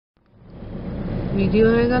ভিডিও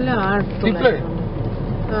হয়ে গেলে আর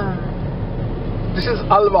This is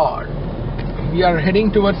Alwar. We are heading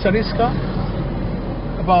towards Sariska.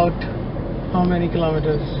 About how many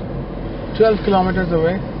kilometers? 12 kilometers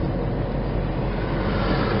away.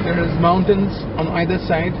 There is mountains on either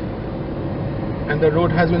side, and the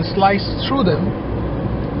road has been sliced through them.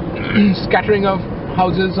 Scattering of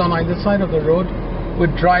houses on either side of the road,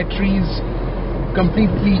 with dry trees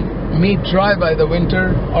completely made dry by the winter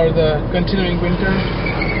or the continuing winter.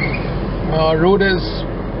 Road is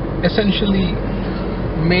essentially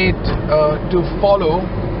made to follow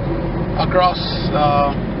across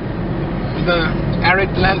the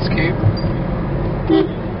arid landscape,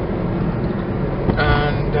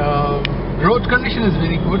 and road condition is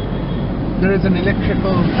very good. There is an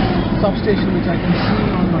electrical substation which I can see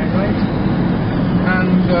on my right,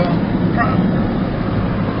 and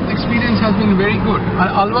experience has been very good.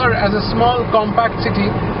 Alwar as a small compact city.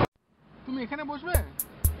 তুমি এখানে বসবে?